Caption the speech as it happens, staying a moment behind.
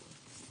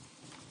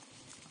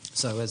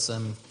So as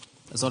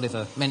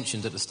Oliver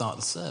mentioned at the start of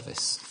the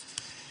service,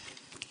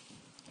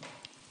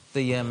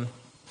 the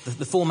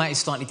format is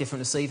slightly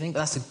different this evening, but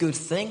that's a good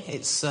thing.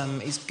 It's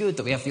good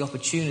that we have the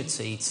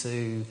opportunity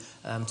to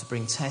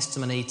bring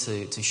testimony,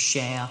 to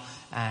share,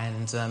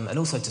 and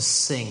also to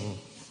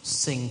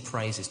sing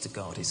praises to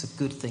God. It's a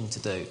good thing to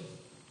do.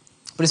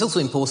 But it's also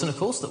important, of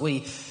course, that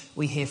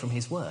we hear from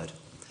His Word.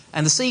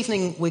 And this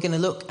evening we're going to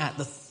look at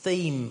the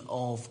theme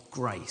of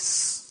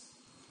grace.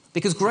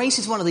 Because grace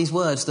is one of these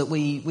words that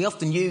we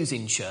often use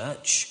in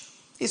church.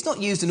 It's not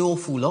used an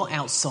awful lot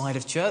outside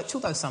of church,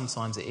 although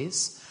sometimes it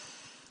is.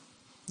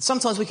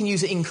 Sometimes we can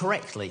use it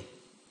incorrectly.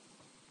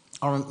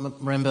 I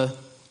remember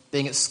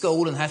being at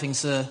school and having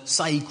to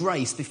say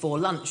grace before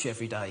lunch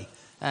every day.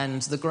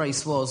 And the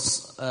grace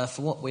was,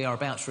 for what we are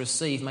about to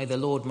receive, may the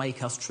Lord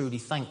make us truly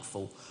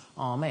thankful.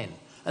 Amen.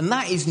 And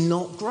that is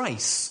not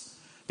grace.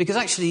 Because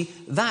actually,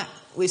 that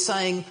we're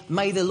saying,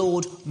 may the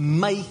Lord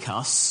make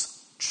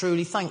us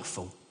truly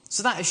thankful.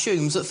 So that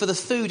assumes that for the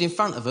food in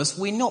front of us,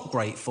 we're not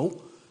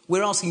grateful.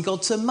 We're asking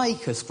God to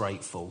make us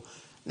grateful.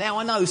 Now,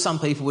 I know some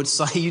people would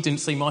say, you didn't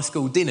see my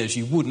school dinners,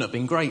 you wouldn't have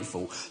been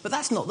grateful. But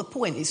that's not the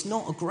point. It's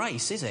not a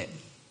grace, is it?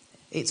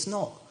 It's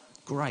not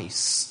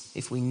grace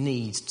if we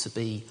need to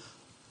be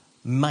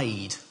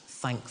made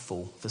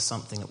thankful for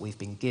something that we've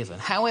been given.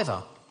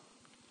 However,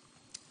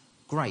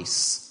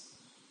 grace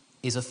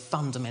is of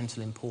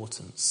fundamental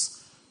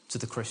importance to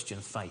the Christian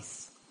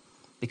faith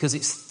because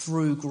it's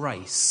through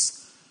grace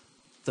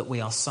that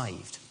we are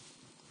saved.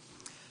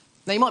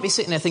 Now, you might be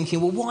sitting there thinking,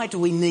 well, why do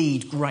we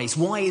need grace?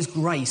 Why is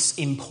grace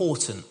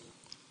important?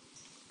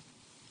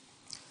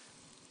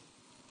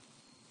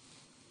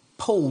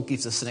 Paul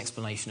gives us an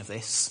explanation of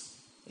this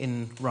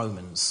in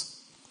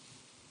Romans.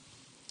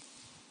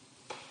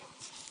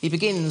 He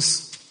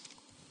begins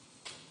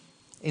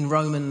in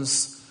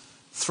Romans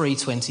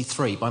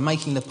 3:23 by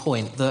making the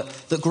point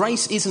that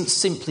grace isn't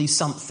simply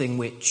something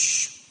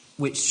which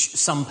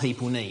some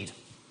people need.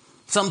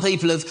 Some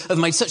people have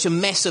made such a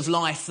mess of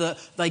life that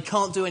they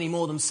can't do any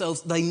more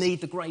themselves. They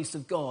need the grace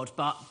of God,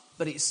 but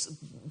it's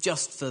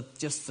just for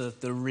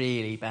the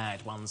really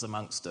bad ones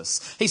amongst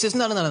us. He says,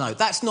 no.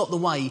 That's not the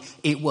way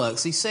it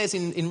works. He says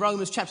in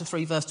Romans chapter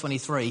 3, verse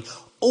 23,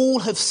 all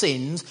have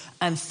sinned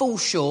and fall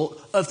short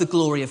of the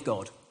glory of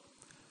God.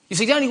 You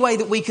see, the only way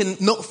that we can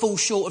not fall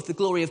short of the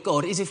glory of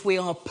God is if we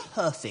are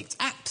perfect,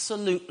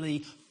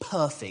 absolutely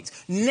perfect,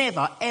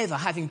 never, ever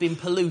having been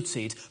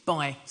polluted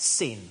by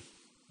sin.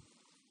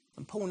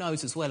 And Paul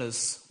knows as well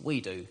as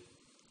we do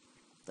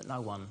that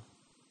no one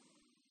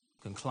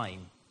can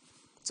claim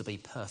to be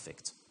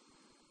perfect.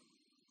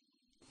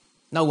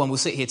 No one will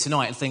sit here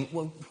tonight and think,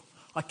 well,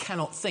 I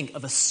cannot think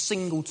of a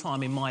single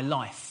time in my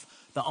life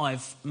that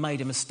I've made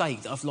a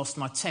mistake, that I've lost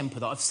my temper,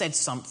 that I've said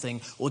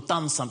something or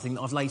done something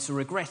that I've later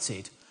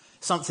regretted,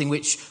 something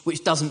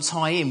which doesn't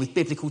tie in with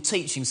biblical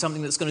teaching,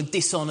 something that's going to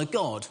dishonour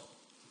God.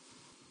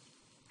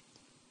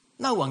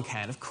 No one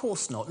can, of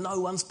course not.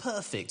 No one's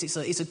perfect. It's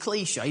a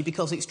cliche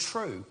because it's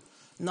true.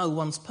 No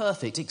one's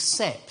perfect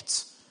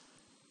except,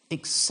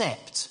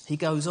 he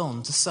goes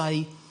on to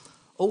say,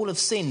 all have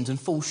sinned and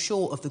fall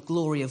short of the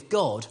glory of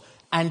God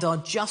and are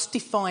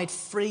justified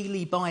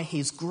freely by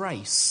his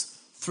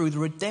grace through the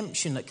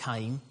redemption that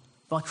came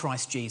by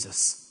Christ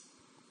Jesus.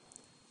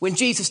 When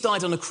Jesus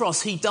died on the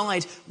cross, he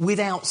died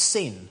without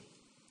sin.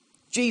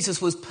 Jesus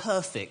was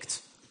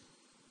perfect.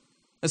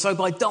 And so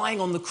by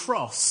dying on the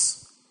cross,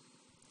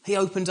 he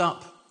opened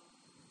up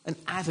an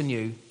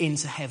avenue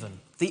into heaven,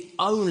 the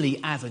only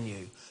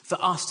avenue for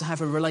us to have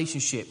a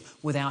relationship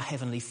with our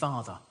Heavenly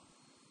Father.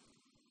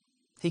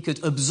 He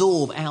could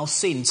absorb our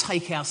sin,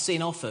 take our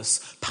sin off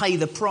us, pay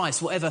the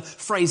price, whatever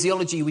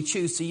phraseology we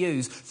choose to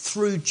use.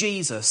 Through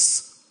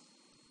Jesus,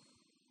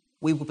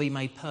 we will be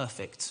made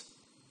perfect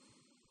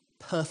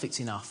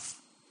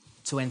enough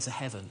to enter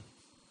heaven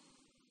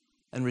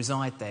and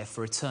reside there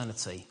for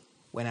eternity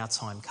when our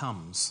time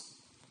comes.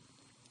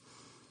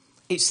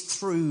 It's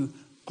through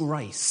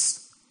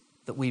grace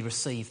that we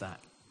receive that.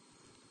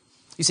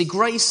 You see,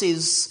 grace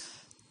is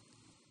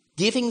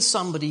giving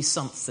somebody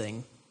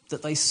something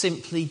that they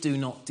simply do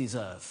not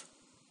deserve.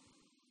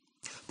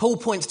 Paul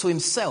points to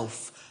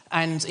himself,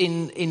 and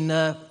in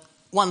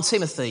 1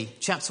 Timothy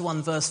chapter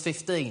 1 verse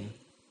 15,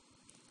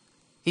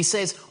 he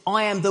says,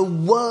 I am the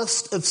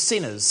worst of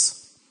sinners.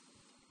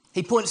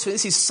 He points to it.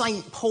 This is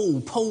St.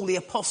 Paul the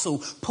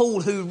Apostle,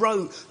 Paul who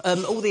wrote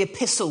all the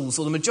epistles,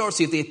 or the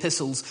majority of the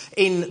epistles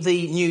in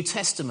the New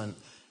Testament.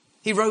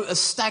 He wrote a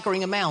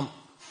staggering amount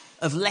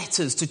of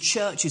letters to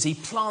churches. He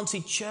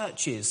planted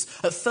churches.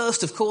 At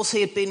first, of course,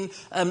 he had been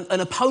an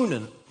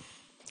opponent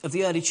of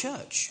the early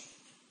church.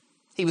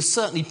 He was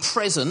certainly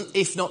present,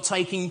 if not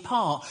taking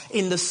part,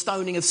 in the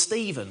stoning of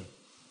Stephen.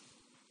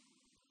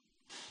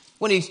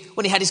 When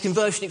he had his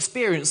conversion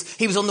experience,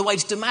 he was on the way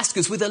to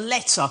Damascus with a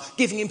letter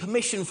giving him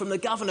permission from the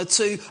governor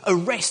to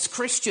arrest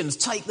Christians,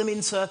 take them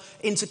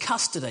into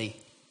custody.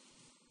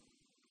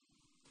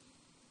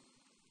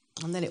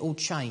 And then it all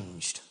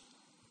changed.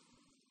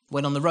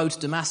 When on the road to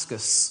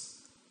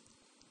Damascus,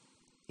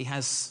 he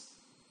has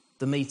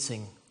the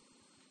meeting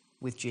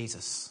with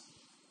Jesus.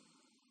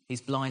 He's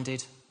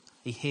blinded.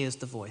 He hears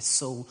the voice,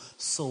 Saul,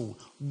 Saul,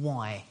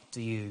 why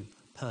do you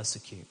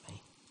persecute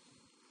me?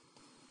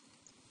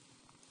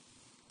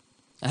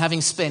 And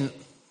having spent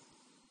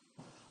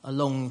a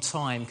long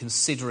time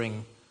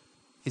considering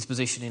his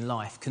position in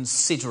life,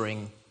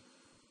 considering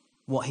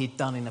what he'd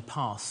done in the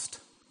past,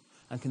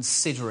 and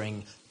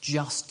considering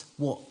just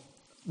what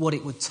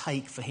it would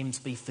take for him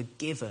to be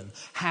forgiven,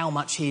 how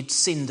much he had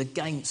sinned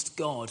against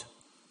God,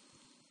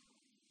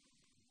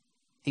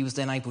 he was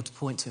then able to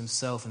point to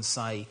himself and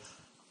say,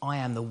 I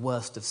am the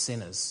worst of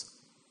sinners.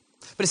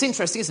 But it's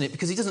interesting, isn't it?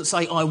 Because he doesn't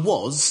say, I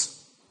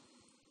was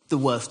the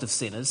worst of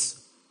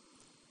sinners.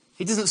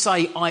 He doesn't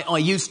say, I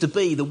used to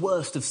be the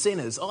worst of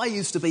sinners. I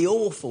used to be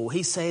awful.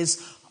 He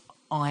says,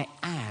 I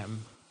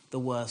am the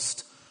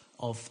worst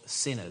of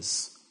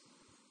sinners.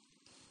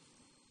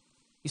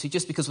 You see,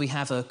 just because we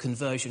have a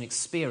conversion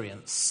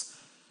experience,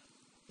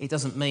 it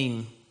doesn't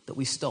mean that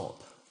we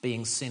stop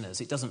being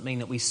sinners. It doesn't mean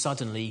that we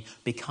suddenly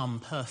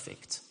become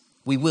perfect.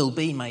 We will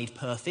be made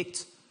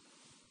perfect,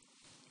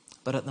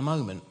 but at the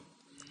moment,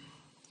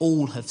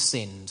 all have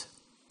sinned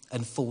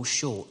and fall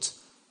short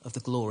of the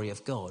glory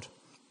of God.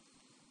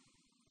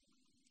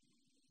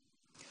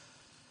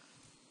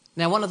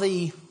 Now, one of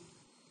the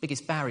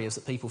biggest barriers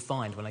that people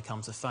find when they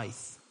come to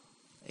faith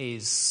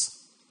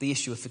is the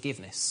issue of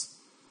forgiveness.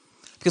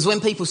 Because when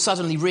people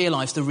suddenly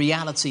realise the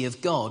reality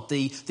of God,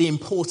 the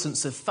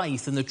importance of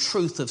faith and the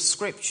truth of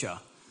Scripture,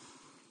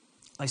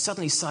 they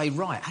suddenly say,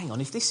 right, hang on,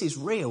 if this is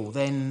real,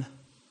 then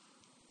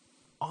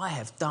I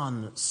have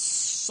done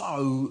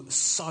so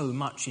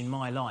much in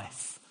my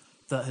life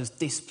that has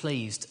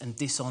displeased and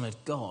dishonoured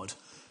God.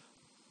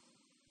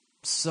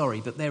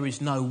 Sorry, but there is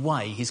no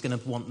way he's going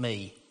to want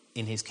me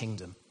in his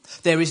kingdom.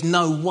 There is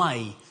no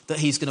way that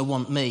he's going to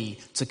want me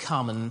to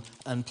come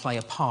and play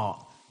a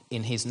part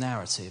in his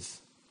narrative.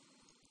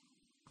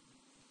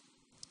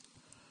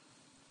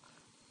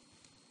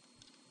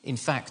 In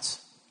fact,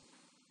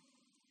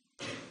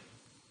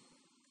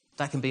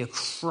 that can be a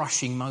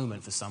crushing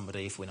moment for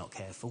somebody if we're not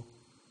careful.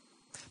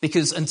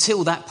 Because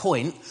until that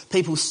point,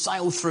 people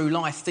sail through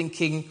life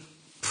thinking,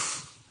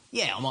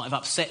 yeah, I might have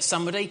upset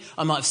somebody,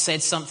 I might have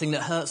said something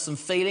that hurt some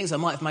feelings, I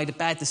might have made a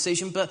bad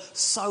decision, but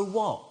so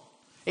what?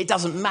 It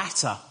doesn't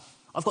matter.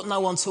 I've got no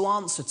one to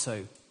answer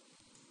to.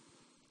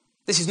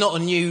 This is not a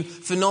new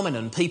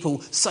phenomenon.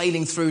 People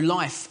sailing through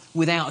life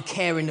without a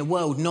care in the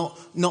world,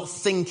 not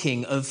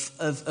thinking of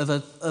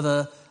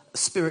a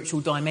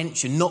spiritual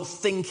dimension, not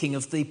thinking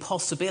of the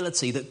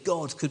possibility that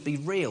God could be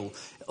real.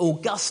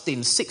 Augustine,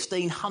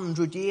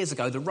 1600 years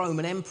ago, the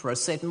Roman emperor,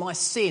 said, my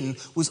sin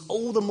was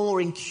all the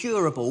more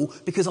incurable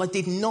because I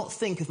did not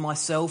think of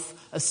myself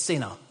as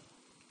sinner.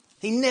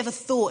 He never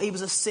thought he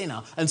was a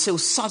sinner until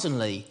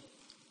suddenly,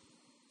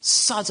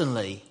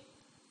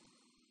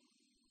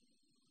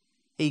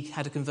 he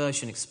had a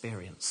conversion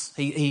experience.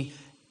 He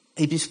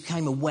just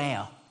became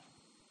aware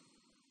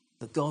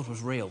that God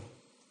was real.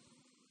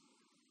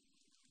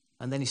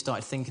 And then he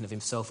started thinking of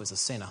himself as a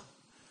sinner.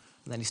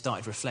 And then he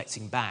started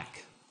reflecting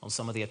back on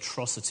some of the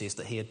atrocities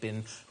that he had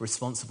been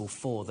responsible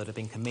for that had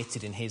been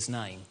committed in his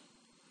name.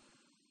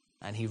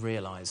 And he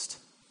realised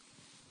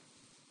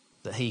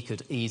that he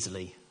could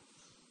easily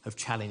have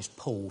challenged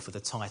Paul for the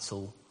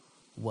title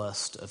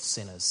worst of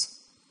sinners.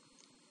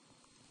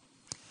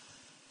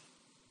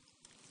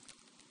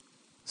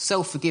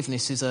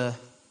 Self-forgiveness is a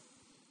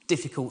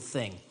difficult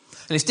thing.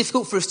 And it's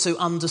difficult for us to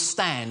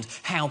understand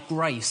how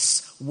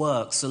grace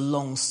works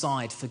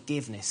alongside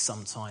forgiveness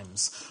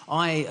sometimes.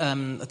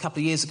 A couple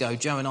of years ago,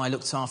 Joe and I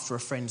looked after a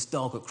friend's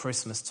dog at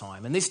Christmas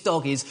time. And this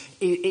dog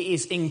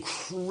is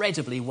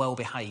incredibly well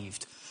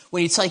behaved.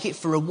 When you take it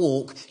for a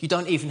walk, you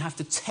don't even have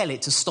to tell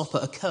it to stop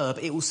at a curb.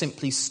 It will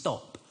simply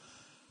stop.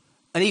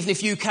 And even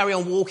if you carry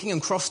on walking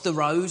and cross the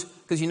road,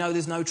 because you know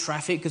there's no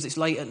traffic, because it's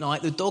late at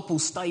night, the dog will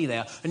stay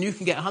there. And you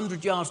can get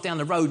 100 yards down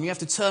the road and you have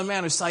to turn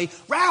around and say,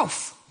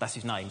 Ralph! That's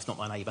his name, it's not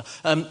my neighbour.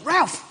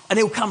 Ralph! And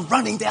he'll come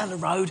running down the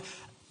road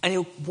and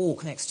he'll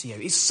walk next to you.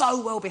 He's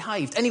so well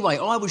behaved. Anyway,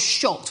 I was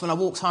shocked when I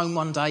walked home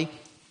one day,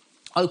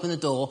 opened the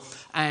door,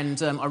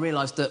 and I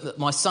realised that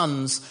my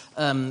son's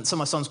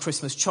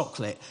Christmas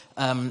chocolate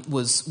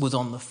was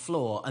on the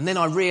floor. And then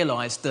I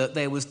realised that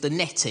there was the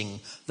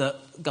netting that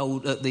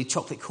the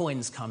chocolate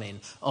coins come in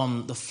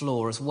on the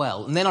floor as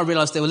well. And then I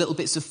realised there were little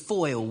bits of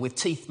foil with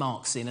teeth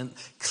marks in, and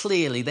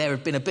clearly there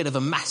had been a bit of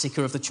a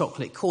massacre of the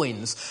chocolate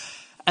coins.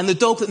 And the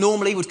dog that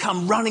normally would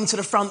come running to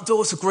the front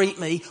door to greet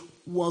me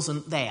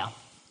wasn't there.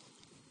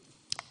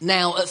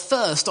 Now, at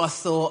first I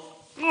thought,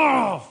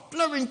 oh,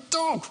 blooming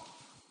dog!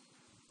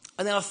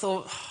 And then I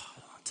thought,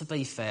 to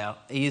be fair,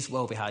 he is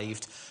well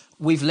behaved.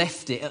 We've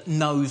left it at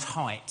nose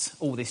height,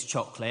 all this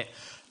chocolate.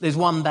 There's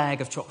one bag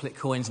of chocolate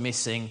coins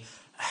missing.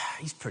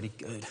 He's pretty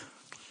good.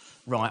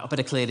 Right, I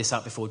better clear this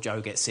up before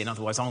Joe gets in,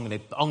 otherwise I'm going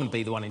to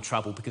be the one in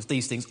trouble, because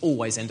these things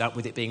always end up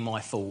with it being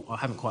my fault. I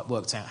haven't quite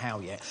worked out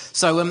how yet.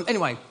 So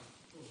anyway,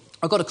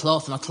 I got a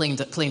cloth and I cleaned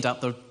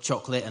up the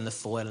chocolate and the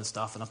foil and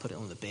stuff, and I put it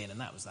on the bin, and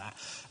that was that.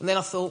 And then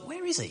I thought,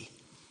 where is he?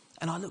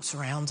 And I looked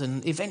around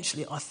and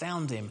eventually I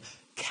found him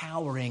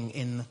cowering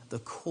in the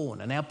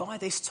corner. Now, by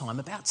this time,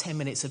 about 10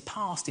 minutes had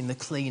passed in the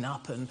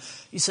clean-up, and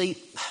you see,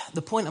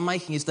 the point I'm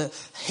making is that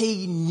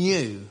he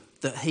knew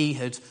that he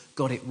had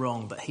got it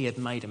wrong, that he had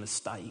made a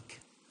mistake.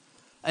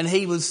 And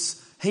he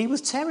was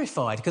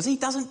terrified, because he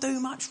doesn't do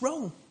much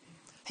wrong.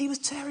 He was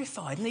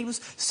terrified, and he was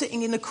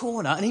sitting in the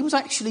corner, and he was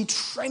actually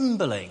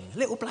trembling.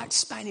 Little black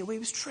spaniel, he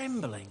was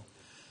trembling.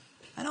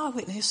 And I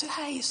went and he said,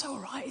 hey, it's all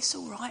right, it's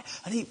all right.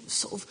 And he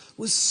sort of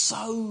was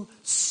so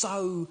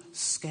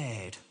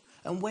scared.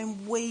 And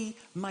when we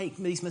make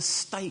these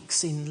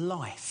mistakes in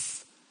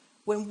life,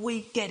 when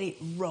we get it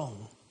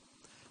wrong,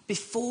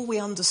 before we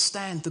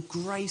understand the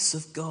grace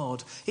of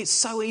God, it's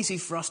so easy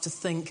for us to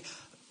think,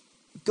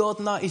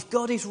 if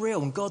God is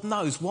real and God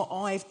knows what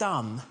I've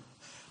done,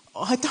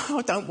 I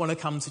don't want to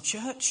come to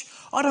church.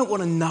 I don't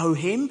want to know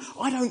him.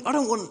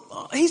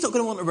 He's not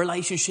going to want a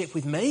relationship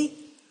with me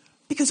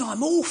because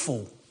I'm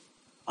awful.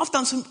 I've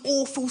done some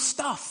awful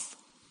stuff.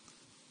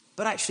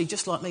 But actually,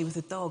 just like me with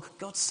the dog,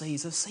 God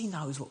sees us. He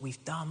knows what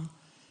we've done.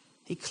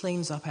 He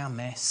cleans up our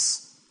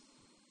mess.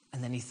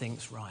 And then he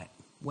thinks, right,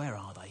 where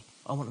are they?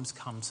 I want them to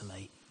come to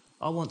me.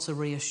 I want to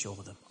reassure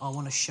them. I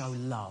want to show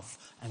love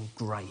and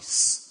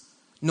grace.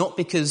 Not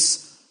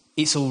because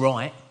it's all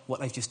right, what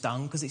they've just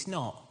done, because it's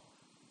not.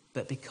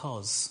 But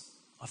because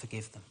I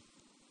forgive them.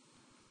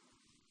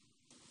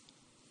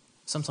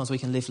 Sometimes we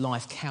can live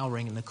life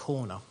cowering in the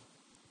corner,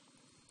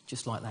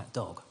 just like that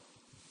dog.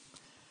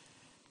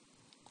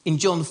 In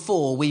John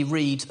 4, we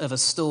read of a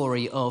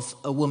story of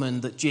a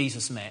woman that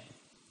Jesus met,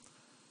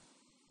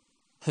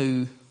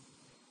 who,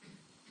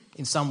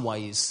 in some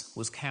ways,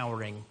 was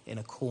cowering in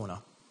a corner.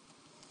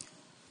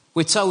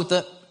 We're told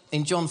that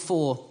in John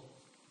 4,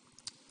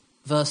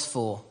 verse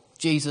 4,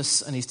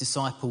 Jesus and his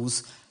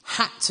disciples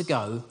had to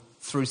go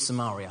through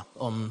Samaria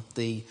on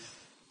the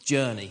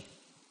journey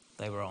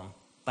they were on.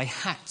 They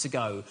had to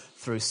go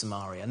through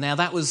Samaria. Now,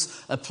 that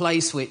was a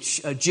place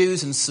which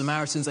Jews and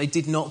Samaritans, they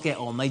did not get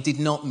on. They did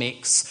not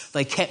mix.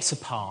 They kept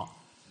apart.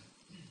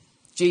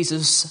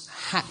 Jesus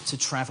had to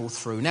travel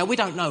through. Now, we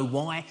don't know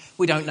why.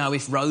 We don't know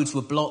if roads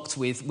were blocked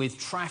with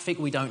traffic.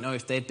 We don't know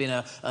if there'd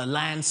been a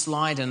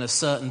landslide and a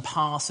certain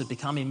pass had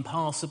become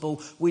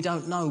impassable. We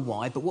don't know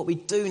why. But what we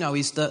do know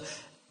is that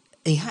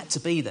he had to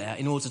be there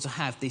in order to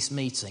have this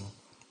meeting.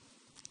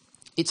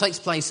 It takes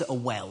place at a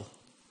well.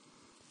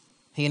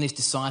 He and his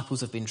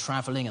disciples have been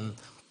travelling, and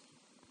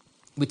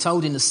we're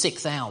told in the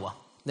 6th hour.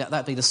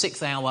 That'd be the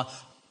 6th hour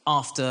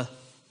after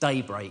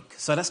daybreak.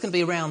 So that's going to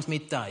be around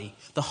midday,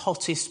 the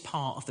hottest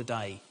part of the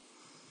day.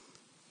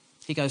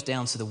 He goes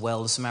down to the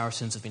well. The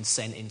Samaritans have been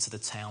sent into the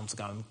town to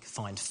go and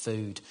find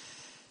food.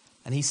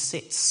 And he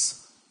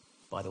sits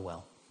by the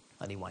well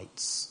and he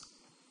waits.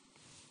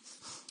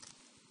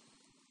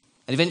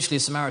 And eventually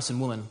a Samaritan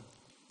woman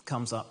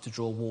comes up to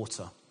draw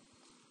water.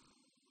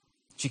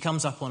 She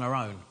comes up on her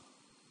own.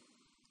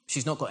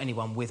 She's not got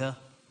anyone with her.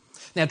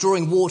 Now,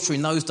 drawing water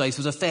in those days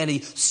was a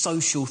fairly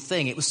social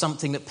thing. It was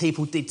something that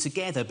people did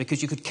together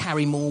because you could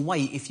carry more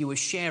weight if you were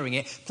sharing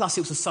it. Plus,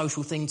 it was a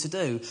social thing to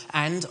do.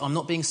 And, I'm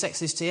not being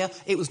sexist here,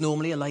 it was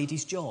normally a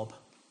lady's job.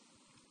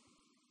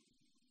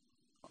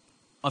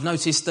 I've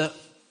noticed that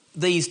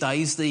these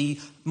days, the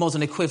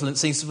modern equivalent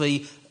seems to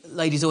be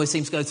ladies always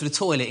seem to go to the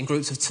toilet in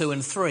groups of 2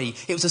 and 3.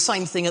 It was the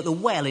same thing at the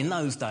well in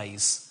those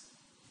days.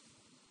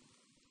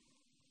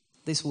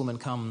 This woman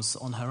comes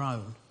on her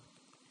own.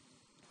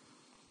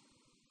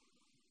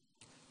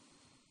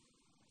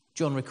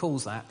 John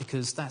recalls that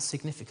because that's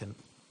significant.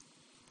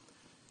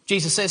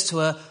 Jesus says to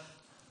her,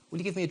 will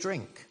you give me a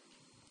drink?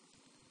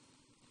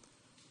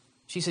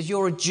 She says,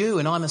 you're a Jew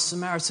and I'm a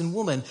Samaritan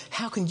woman.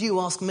 How can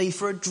you ask me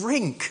for a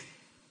drink?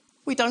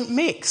 We don't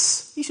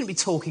mix. You shouldn't be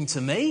talking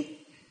to me.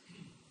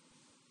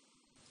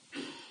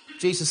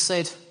 Jesus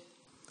said,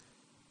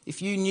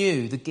 if you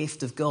knew the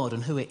gift of God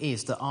and who it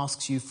is that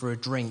asks you for a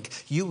drink,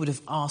 you would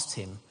have asked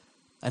him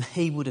and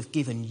he would have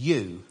given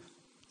you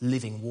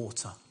living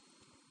water.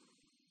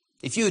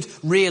 If you had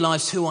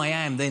realised who I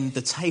am, then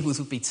the tables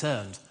would be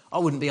turned. I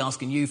wouldn't be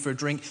asking you for a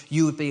drink.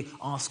 You would be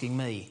asking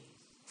me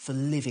for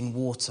living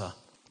water.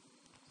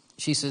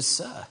 She says,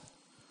 sir,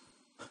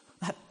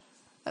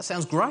 that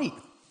sounds great.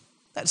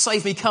 That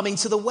saved me coming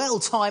to the well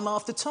time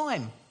after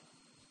time.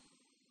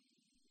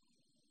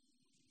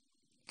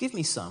 Give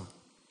me some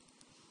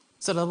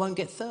so that I won't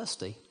get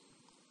thirsty.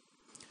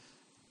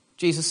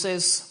 Jesus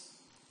says,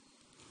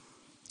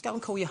 go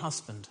and call your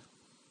husband.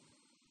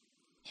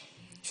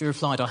 She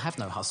replied, I have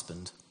no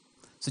husband.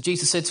 So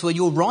Jesus said to her,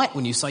 you're right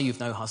when you say you've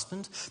no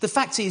husband. The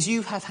fact is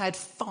you have had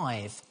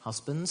 5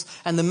 husbands,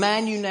 and the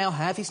man you now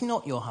have is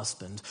not your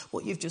husband.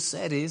 What you've just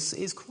said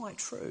is quite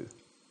true.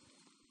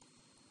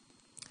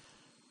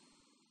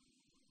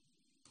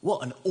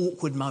 What an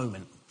awkward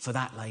moment for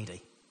that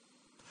lady.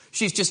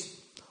 She's just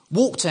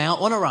walked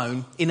out on her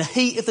own in the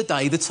heat of the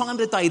day, the time of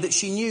the day that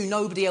she knew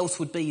nobody else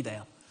would be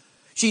there.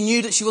 She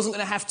knew that she wasn't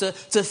going to have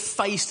to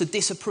face the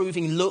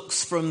disapproving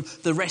looks from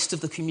the rest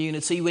of the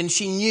community, when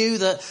she knew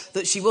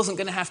that she wasn't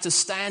going to have to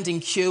stand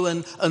in queue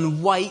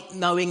and wait,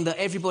 knowing that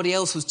everybody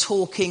else was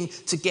talking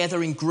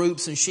together in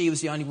groups and she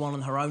was the only one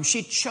on her own.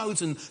 She'd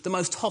chosen the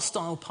most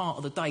hostile part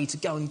of the day to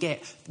go and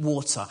get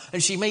water.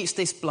 And she meets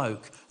this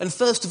bloke. And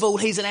first of all,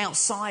 he's an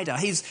outsider.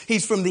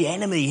 He's from the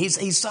enemy.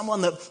 He's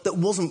someone that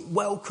wasn't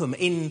welcome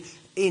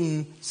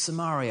in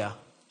Samaria.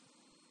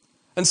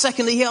 And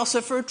secondly, he asks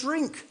her for a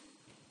drink.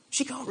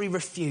 She can't really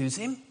refuse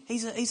him.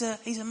 He's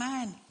a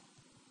man.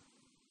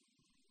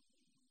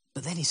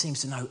 But then he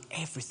seems to know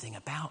everything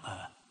about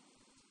her.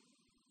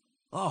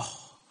 Oh,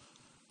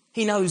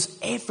 he knows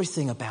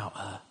everything about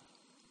her.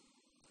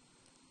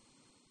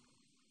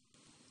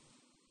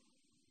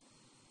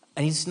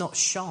 And he's not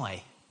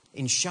shy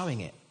in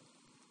showing it.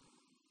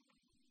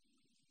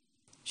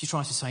 She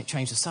tries to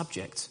change the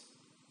subject.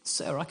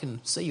 Sir, I can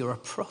see you're a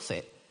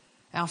prophet.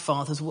 Our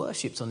fathers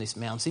worshipped on this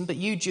mountain, but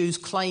you Jews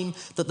claim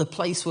that the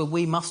place where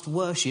we must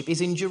worship is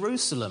in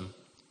Jerusalem.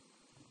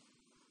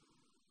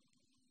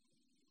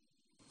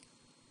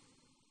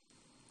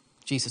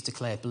 Jesus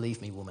declared,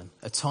 believe me, woman,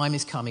 a time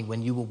is coming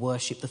when you will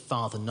worship the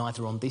Father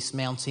neither on this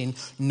mountain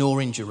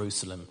nor in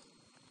Jerusalem.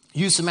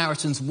 You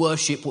Samaritans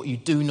worship what you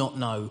do not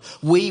know.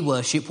 We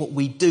worship what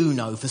we do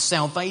know, for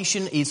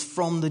salvation is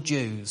from the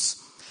Jews.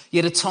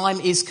 Yet a time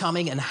is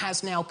coming and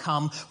has now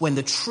come when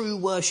the true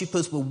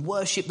worshippers will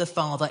worship the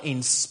Father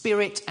in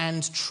spirit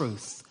and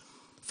truth,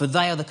 for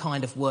they are the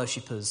kind of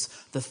worshippers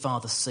the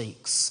Father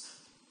seeks.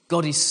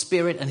 God is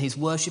spirit, and his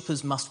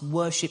worshippers must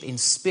worship in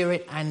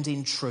spirit and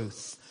in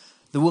truth.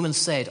 The woman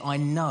said, I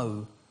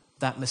know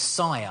that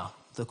Messiah,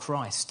 the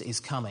Christ, is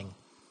coming.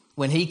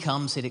 When he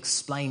comes, he'll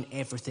explain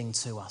everything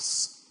to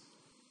us.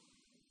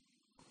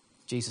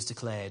 Jesus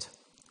declared,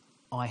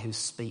 I who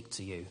speak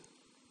to you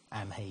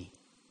am he.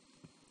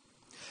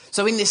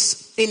 So in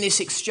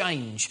this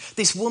exchange,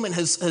 this woman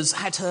has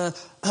had her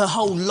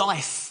whole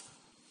life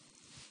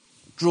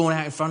drawn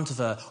out in front of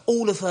her.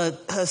 All of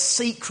her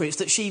secrets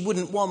that she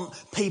wouldn't want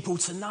people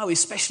to know,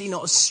 especially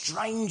not a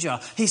stranger.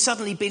 He's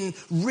suddenly been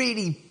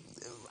really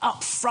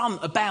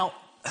upfront about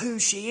who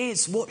she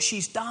is, what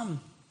she's done.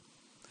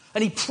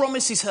 And he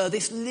promises her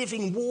this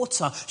living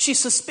water. She's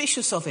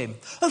suspicious of him.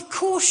 Of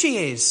course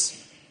she is.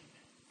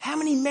 How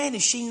many men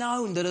has she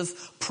known that have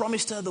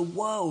promised her the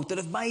world, that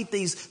have made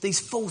these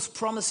false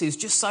promises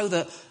just so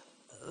that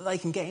they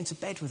can get into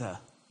bed with her?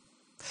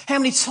 How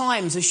many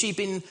times has she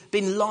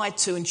been lied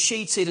to and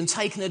cheated and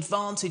taken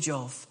advantage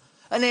of?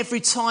 And every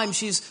time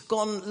she's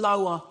gone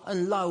lower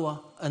and lower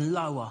and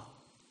lower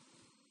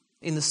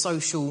in the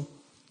social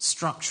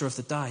structure of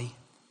the day,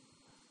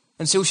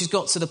 until she's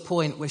got to the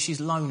point where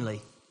she's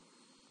lonely.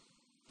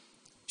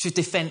 She's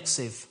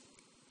defensive.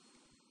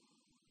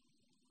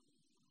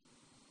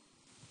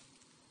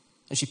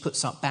 And she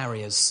puts up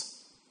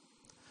barriers.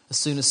 As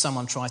soon as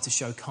someone tries to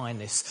show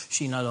kindness,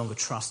 she no longer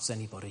trusts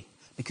anybody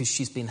because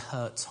she's been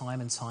hurt time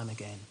and time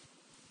again.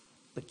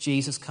 But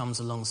Jesus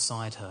comes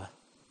alongside her.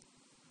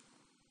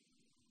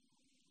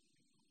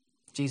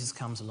 Jesus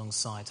comes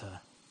alongside her.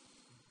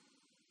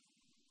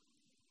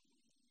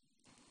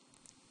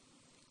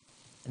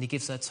 And he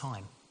gives her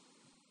time.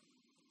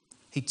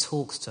 He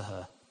talks to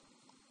her.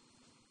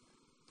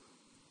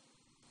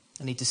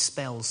 And he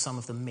dispels some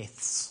of the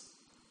myths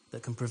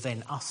that can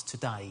prevent us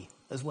today,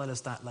 as well as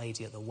that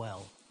lady at the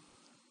well,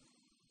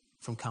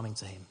 from coming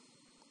to him.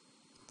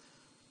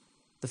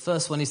 The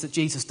first one is that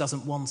Jesus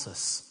doesn't want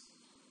us.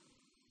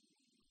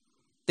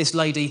 This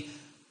lady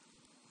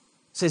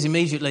says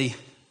immediately,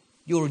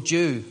 you're a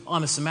Jew,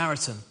 I'm a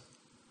Samaritan.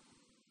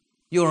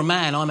 You're a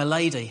man, I'm a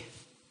lady.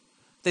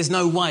 There's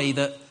no way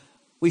that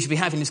we should be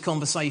having this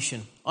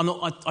conversation.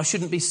 I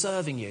shouldn't be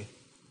serving you.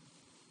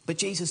 But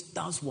Jesus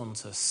does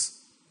want us.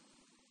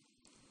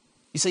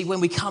 You see, when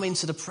we come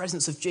into the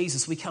presence of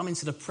Jesus, we come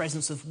into the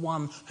presence of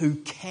one who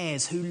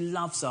cares, who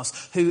loves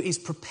us, who is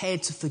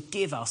prepared to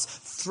forgive us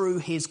through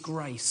his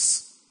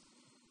grace.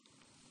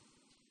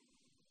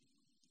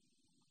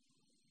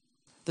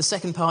 The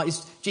second part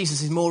is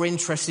Jesus is more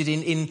interested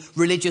in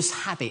religious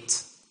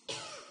habit,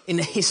 in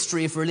the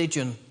history of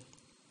religion.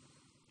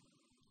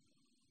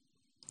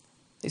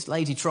 This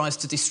lady tries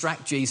to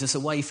distract Jesus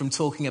away from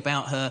talking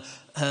about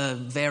her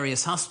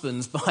various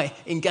husbands by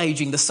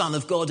engaging the Son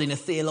of God in a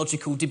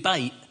theological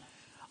debate.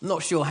 I'm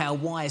not sure how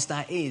wise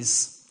that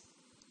is.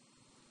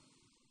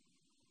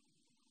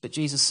 But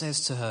Jesus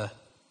says to her,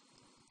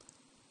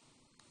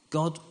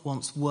 God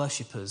wants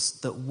worshippers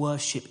that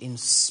worship in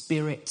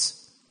spirit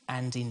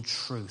and in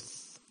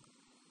truth.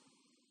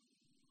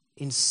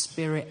 In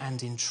spirit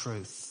and in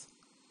truth.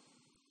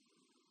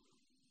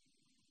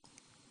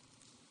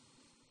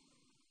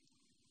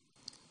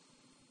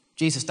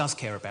 Jesus does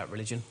care about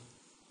religion.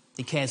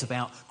 He cares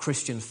about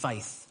Christian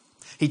faith.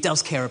 He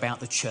does care about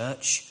the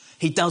church.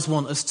 He does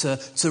want us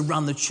to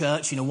run the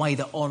church in a way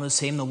that honours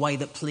him, a way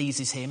that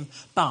pleases him.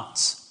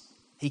 But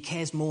he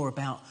cares more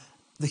about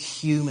the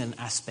human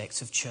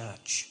aspects of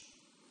church.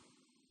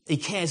 He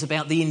cares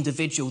about the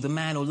individual, the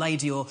man or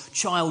lady or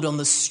child on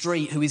the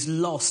street who is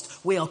lost.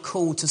 We are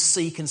called to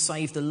seek and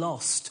save the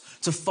lost,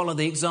 to follow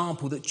the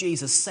example that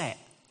Jesus set.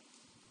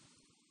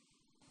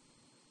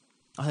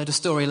 I heard a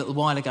story a little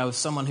while ago of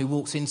someone who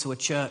walks into a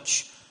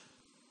church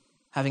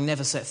having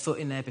never set foot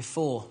in there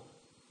before.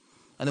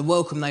 And the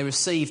welcome they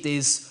received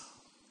is,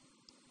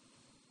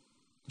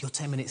 "You're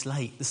 10 minutes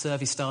late. The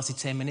service started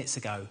 10 minutes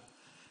ago."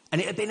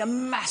 And it had been a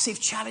massive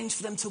challenge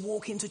for them to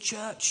walk into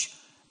church.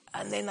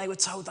 And then they were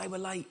told they were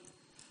late.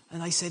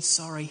 And they said,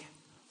 "Sorry,"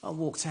 I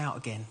walked out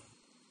again.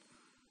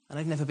 And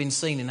they've never been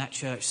seen in that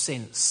church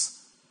since.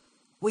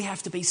 We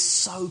have to be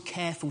so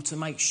careful to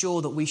make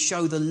sure that we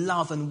show the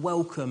love and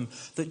welcome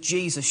that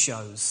Jesus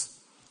shows,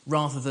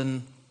 rather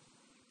than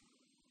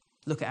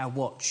look at our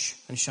watch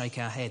and shake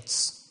our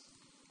heads.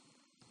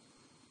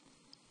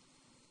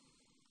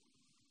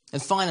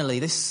 And finally,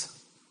 this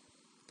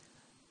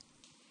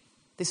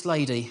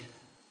lady,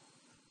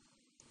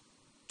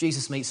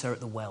 Jesus meets her at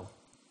the well.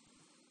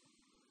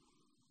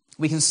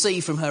 We can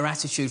see from her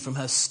attitude, from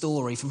her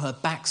story, from her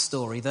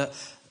backstory, that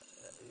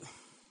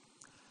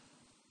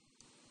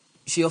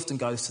she often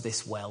goes to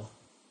this well.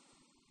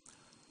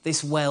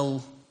 This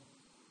well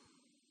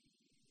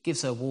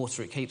gives her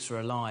water, it keeps her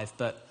alive,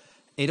 but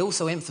it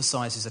also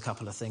emphasises a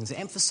couple of things. It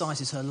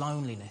emphasises her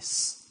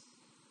loneliness.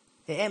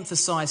 It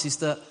emphasises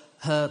that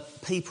her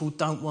people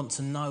don't want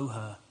to know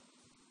her.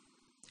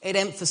 It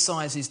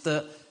emphasises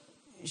that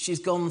she's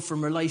gone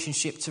from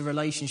relationship to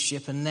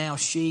relationship and now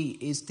she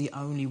is the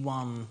only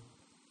one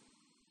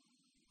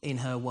in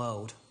her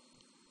world.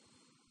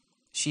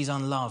 She's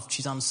unloved,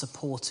 she's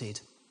unsupported.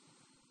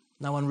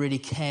 No one really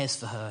cares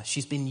for her.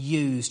 She's been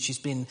used, she's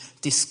been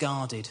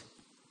discarded.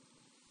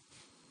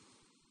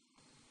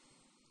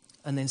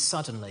 And then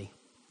suddenly,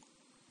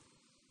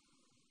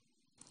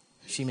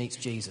 she meets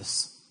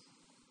Jesus.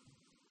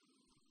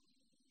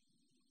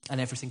 And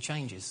everything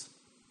changes.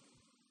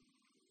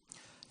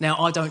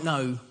 Now, I don't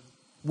know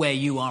where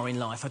you are in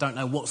life. I don't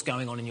know what's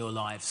going on in your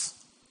lives.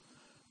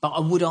 But I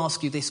would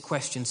ask you this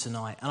question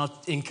tonight, and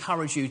I'd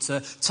encourage you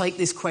to take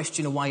this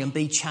question away and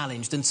be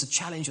challenged, and to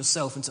challenge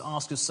yourself and to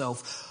ask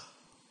yourself,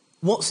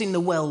 what's in the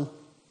well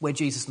where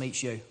Jesus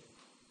meets you?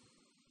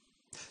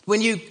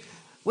 When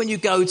you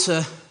go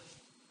to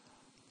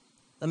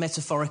a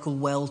metaphorical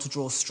well to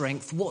draw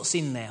strength, what's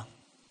in there?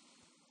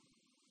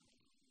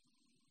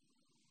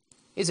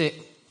 Is it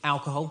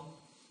alcohol?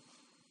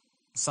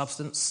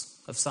 Substance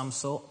of some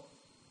sort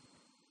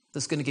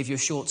that's going to give you a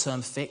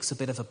short-term fix, a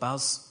bit of a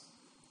buzz?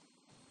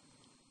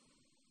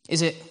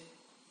 Is it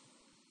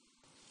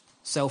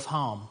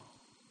self-harm?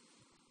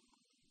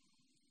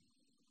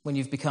 When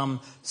you've become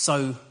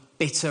so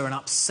bitter and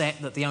upset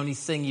that the only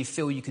thing you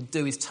feel you could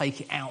do is take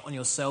it out on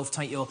yourself,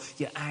 take your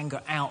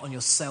anger out on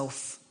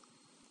yourself,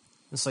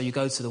 and so you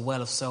go to the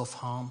well of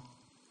self-harm?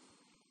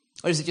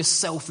 Or is it just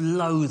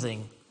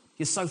self-loathing?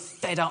 You're so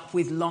fed up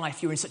with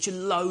life, you're in such a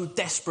low,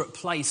 desperate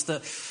place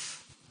that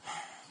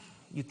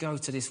you go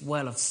to this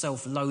well of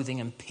self-loathing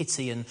and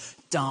pity and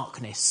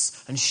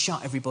darkness and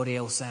shut everybody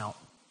else out.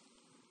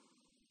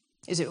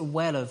 Is it a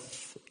well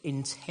of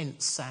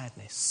intense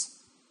sadness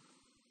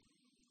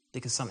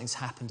because something's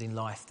happened in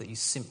life that you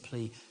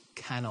simply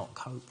cannot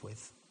cope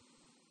with?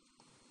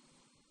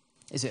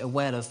 Is it a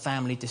well of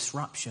family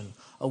disruption,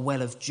 a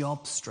well of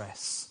job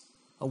stress,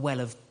 a well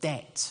of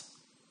debt?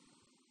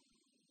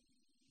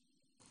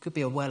 Could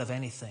be a well of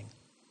anything.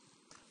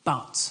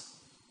 But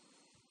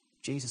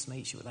Jesus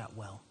meets you at that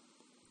well.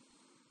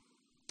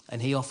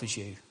 And he offers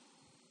you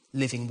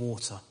living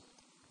water.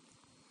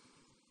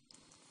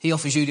 He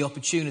offers you the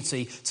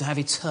opportunity to have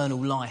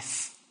eternal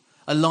life.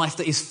 A life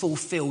that is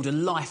fulfilled, a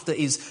life that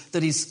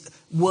is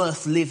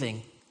worth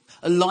living,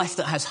 a life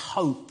that has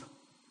hope.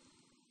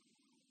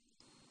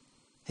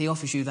 He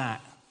offers you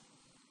that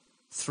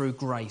through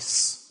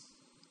grace.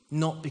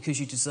 Not because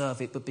you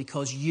deserve it, but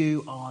because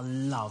you are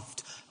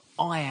loved.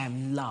 I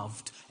am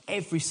loved.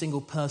 Every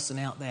single person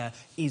out there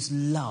is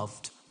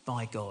loved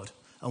by God.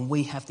 And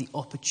we have the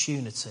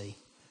opportunity,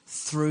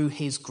 through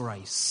his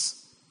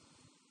grace,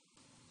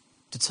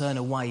 to turn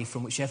away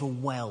from whichever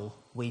well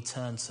we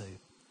turn to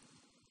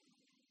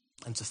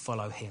and to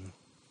follow him.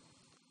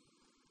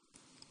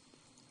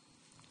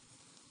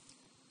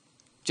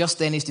 Just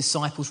then his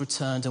disciples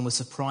returned and were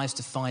surprised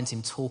to find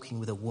him talking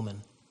with a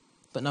woman.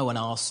 But no one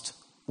asked,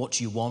 "What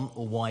do you want?"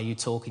 or "Why are you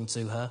talking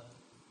to her?"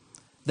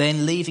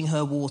 Then, leaving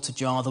her water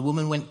jar, the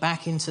woman went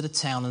back into the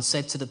town and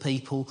said to the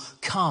people,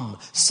 "Come,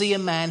 see a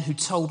man who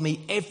told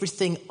me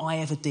everything I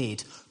ever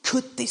did.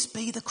 Could this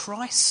be the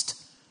Christ?"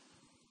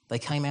 They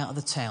came out of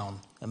the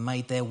town and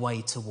made their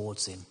way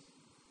towards him.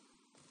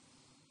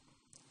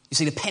 You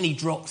see, the penny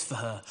dropped for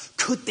her.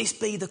 Could this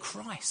be the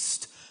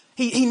Christ?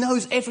 He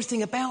knows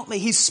everything about me.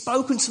 He's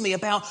spoken to me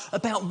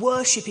about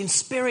worship in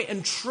spirit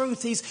and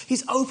truth.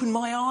 He's opened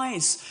my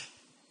eyes.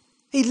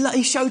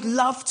 He showed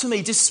love to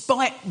me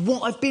despite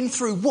what I've been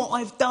through, what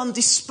I've done,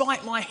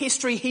 despite my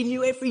history. He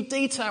knew every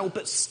detail,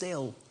 but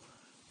still,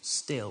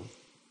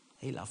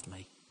 he loved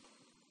me.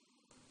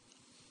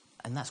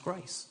 And that's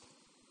grace.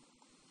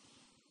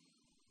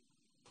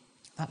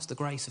 That's the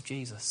grace of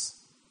Jesus.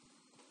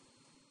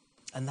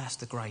 And that's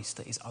the grace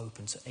that is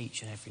open to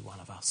each and every one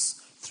of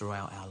us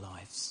throughout our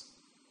lives.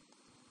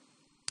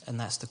 And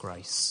that's the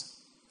grace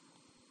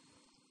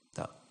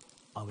that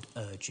I would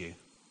urge you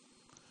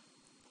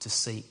to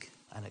seek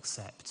and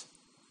accept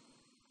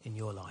in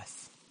your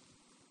life,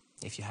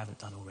 if you haven't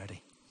done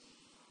already.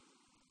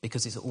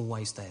 Because it's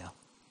always there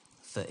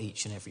for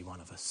each and every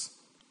one of us.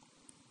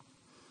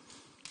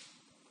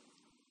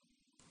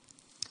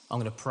 I'm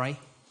going to pray,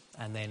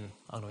 and then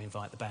I'm going to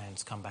invite the band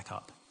to come back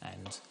up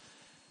and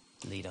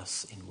lead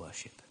us in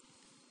worship.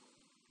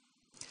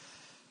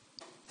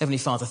 Heavenly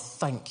Father,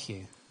 thank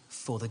you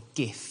for the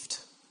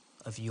gift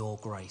of your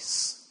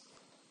grace.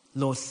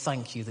 Lord,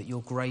 thank you that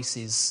your grace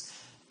is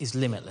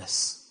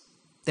limitless.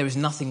 There is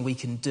nothing we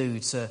can do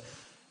to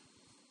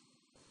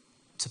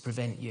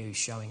prevent you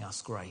showing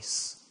us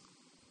grace.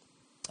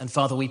 And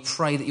Father, we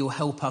pray that you'll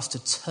help us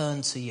to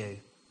turn to you,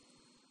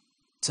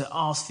 to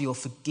ask for your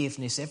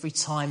forgiveness every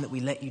time that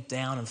we let you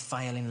down and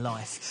fail in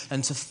life,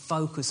 and to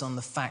focus on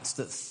the fact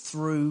that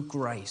through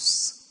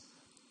grace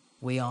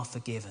we are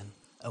forgiven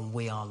and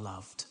we are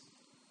loved.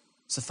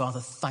 So Father,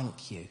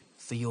 thank you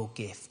for your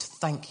gift.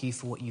 Thank you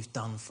for what you've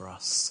done for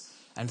us.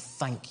 And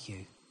thank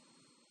you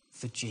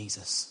for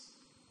Jesus.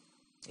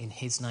 In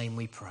his name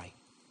we pray.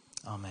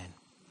 Amen.